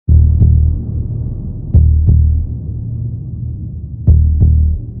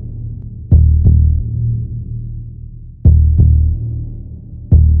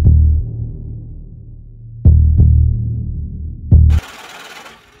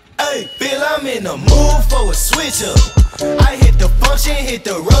Hey, feel I'm in the mood for a switch up. I hit the function, hit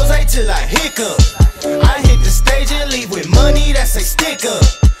the rose till I hiccup. I hit the stage and leave with money that say stick up.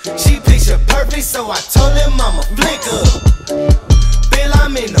 She picture perfect, so I told him I'ma flick up. Feel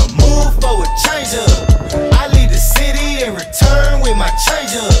I'm in the mood for a change up. I leave the city and return with my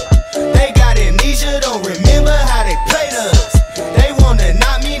change up. They got amnesia, don't remember how they played us. They wanna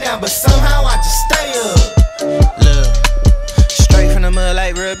knock me down, but somehow I just stay up. Look, straight from the mud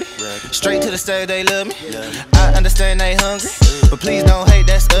like Ruby. Straight to the stage, they love me. I understand they hungry, but please don't hate,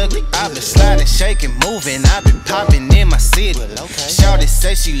 that's ugly. I've been sliding, shaking, moving, I've been popping in my city. Shawty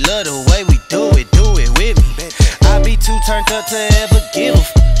say she love the way we do it with me. I be too turned up to ever give a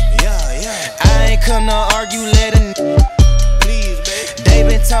f. I ain't come to argue, let a please, baby. They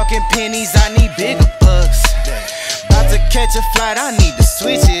been talking pennies, I need bigger bucks. About to catch a flight, I need to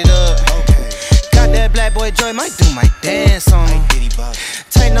switch it up. Got that black boy joy, might do my dance on him.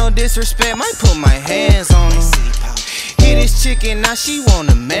 Take no disrespect, might put my hands on him. Hit this chicken, now she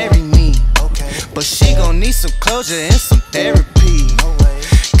wanna marry me. But she gon' need some closure and some therapy.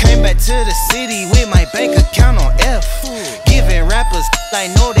 Came back to the city with my bank account on F. Giving rappers I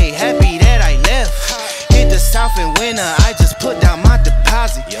know they happy that I left. Hit the south in winter, I just put down my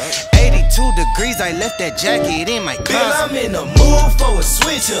deposit. 82 degrees, I left that jacket in my closet. Feel I'm in the mood for a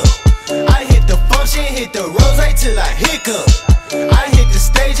switch up. I hit the function, hit the rose till I hiccup. I hit the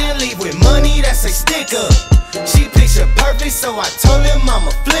stage and leave with money that say stick up. She picture perfect, so I told him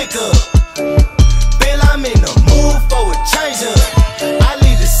I'ma flick up. Feel I'm in the mood for a change up. I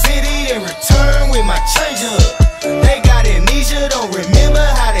leave the city and return with my change up. They got amnesia, don't remember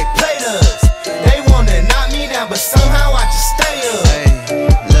how they played us. They wanna knock me down, but somehow I just stay up. Hey,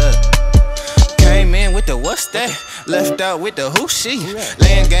 look, came in with the what's that? Left out with the who she.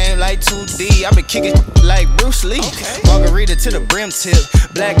 Laying game like 2D, I been kicking like Bruce Lee. Margarita to the brim tip,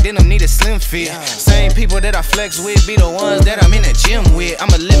 black denim need a slim fit. Same people that I flex with be the ones that I'm in the gym with.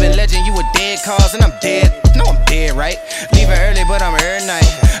 I'm a living legend, you a dead cause and I'm dead. No, I'm dead, right? Leaving early, but I'm here night.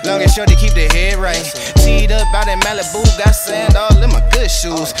 Long and short to keep the head right. Teed up out in Malibu, got sand all in my good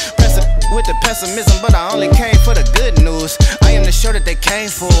shoes. Pressing with the pessimism, but I only came for the good news. I am the show that they came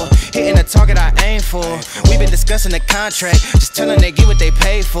for, hitting the target I aim for. We been discussing the contract, just telling they get what they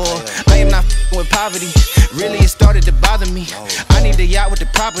paid for. I am not with poverty, really it started to bother me. I need the yacht with the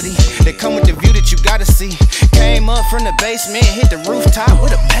property, that come with the view that you gotta see. Came up from the basement, hit the rooftop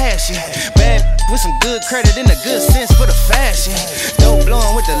with a passion. Bad with some good credit and a good sense for the fashion. Dope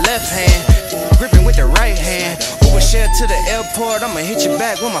blowing with the left hand, gripping with the right hand. Uber share to the airport, I'ma hit you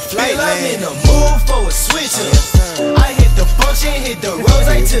back when my flight land. I'm in land. the mood for a switch up. I hit the function, hit the rose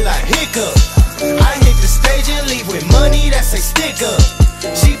till I hiccup. I hit the stage and leave with money that say stick up.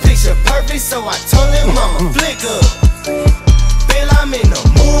 She picture perfect, so I told him I'ma flick up. Feel I'm in the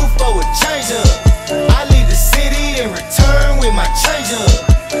mood for a change up. I leave the city and return with my change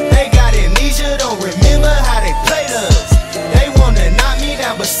up. They got amnesia, don't remember how they played us. They wanna knock me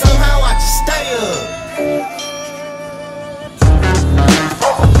down, but somehow I just stay up.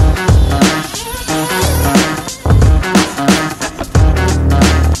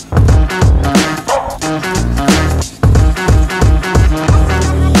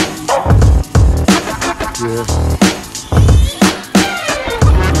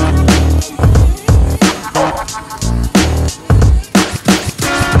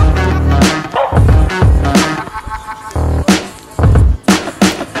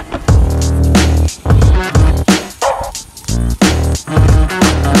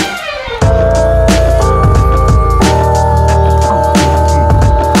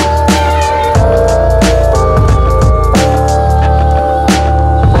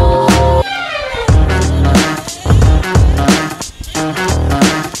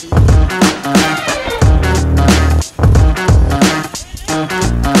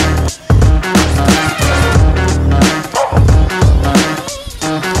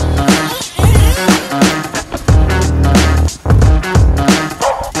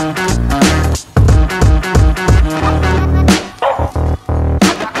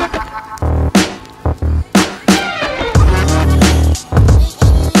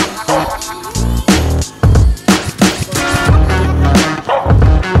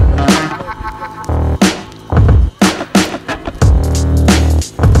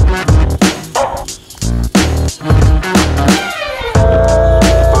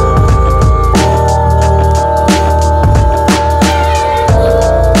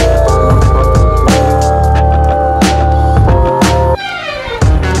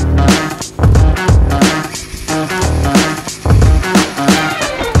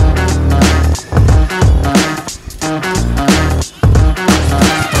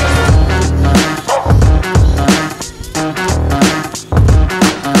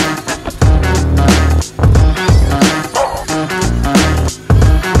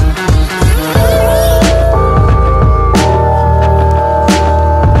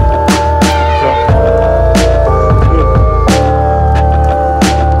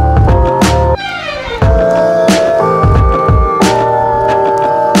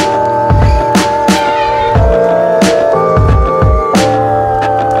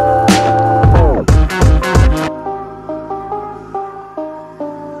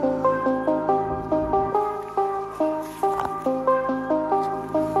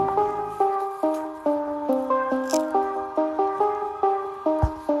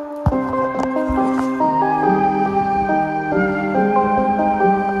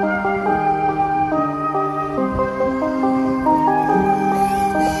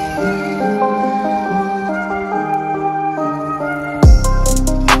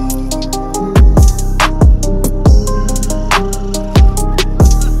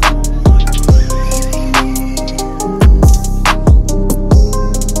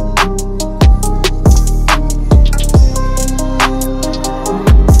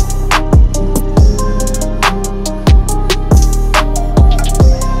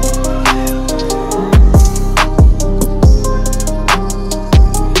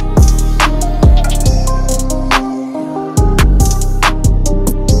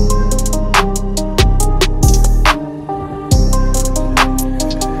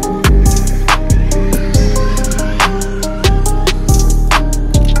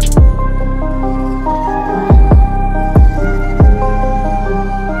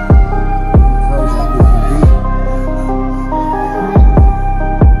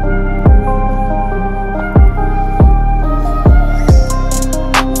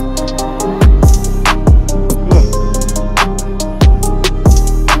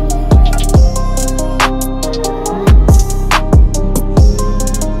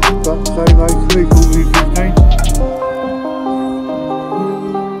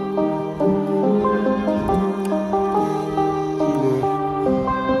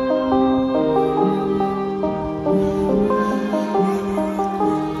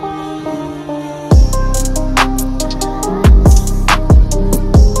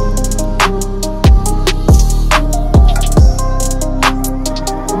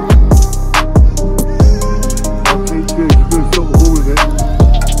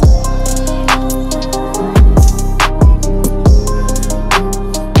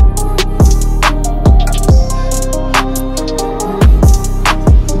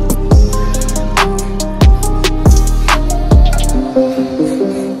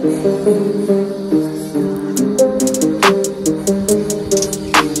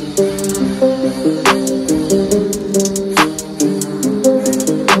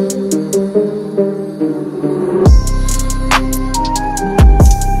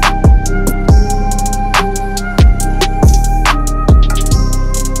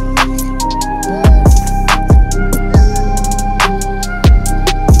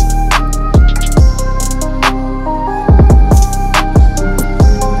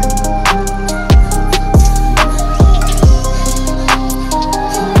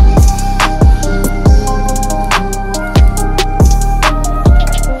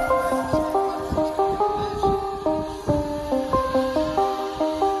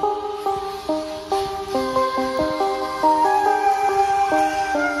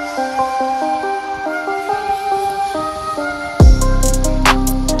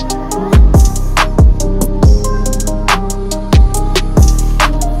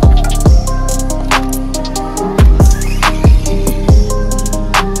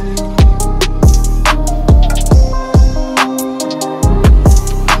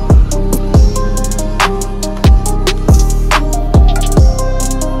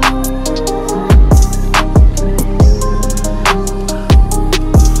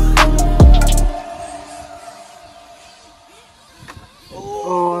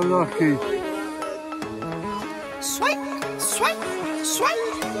 lucky. Swipe, swipe, swipe,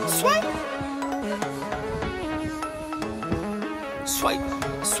 swipe. Swipe,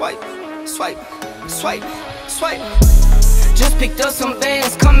 swipe, swipe, swipe, swipe. Just picked up some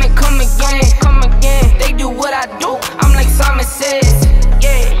bands, come again, come again. They do what I do, I'm like Simon says.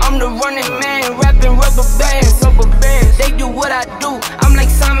 Yeah, I'm the running man, rapping rubber bands, rubber bands. They do what I do, I'm like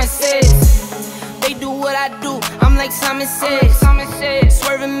Simon says. They do what I do, I'm like Simon says.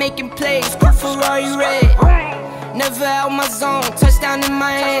 Swerving, making plays, Ferrari red. Never out my zone, touchdown in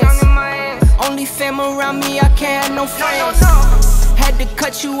my hands. Only fam around me, I can't have no friends. Had to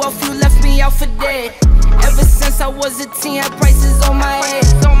cut you off, you left me out for dead. Ever since I was a teen, had prices on my head.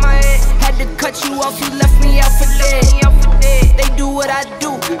 Had to cut you off, you left me out for dead. They do what I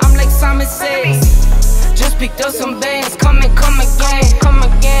do, I'm like Simon says. Just picked up some bands, come again, come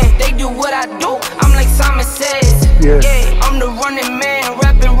again. They do what I do, I'm like Simon says. Yeah, I'm the running man,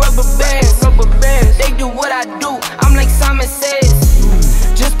 rapping rubber bands, rubber bands. They do what I do, I'm like Simon says.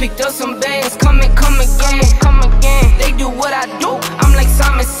 Just picked up some bands, come again, come again. They do what I do, I'm like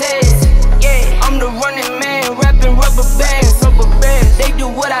Simon says. Yeah, I'm the running man, rapping rubber bands, rubber bands. They do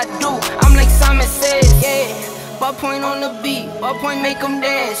what I do, I'm like Simon says. Yeah, ballpoint on the beat, ballpoint make them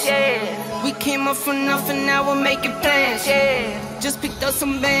dance. Yeah, we came up from nothing, now we're making plans. Yeah, just picked up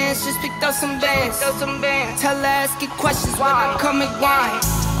some bands, just picked up some bands. Tell her, ask it questions when I come and grind.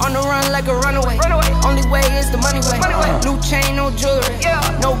 On the run like a runaway. Only way is the money way. New chain, no jewelry.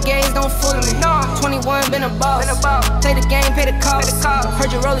 No games, don't fool me. 21, been a boss. Play the game, pay the cost.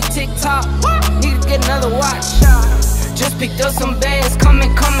 Heard you rolling TikTok. Need to get another watch. Just picked up some bands, come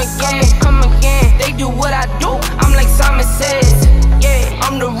again. They do what I do, I'm like Simon says. Yeah,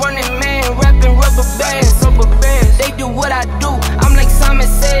 I'm the running man, rapping rubber bands. They do what I do, I'm like Simon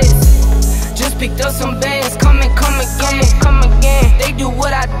says. Just picked up some bands, come again. They do what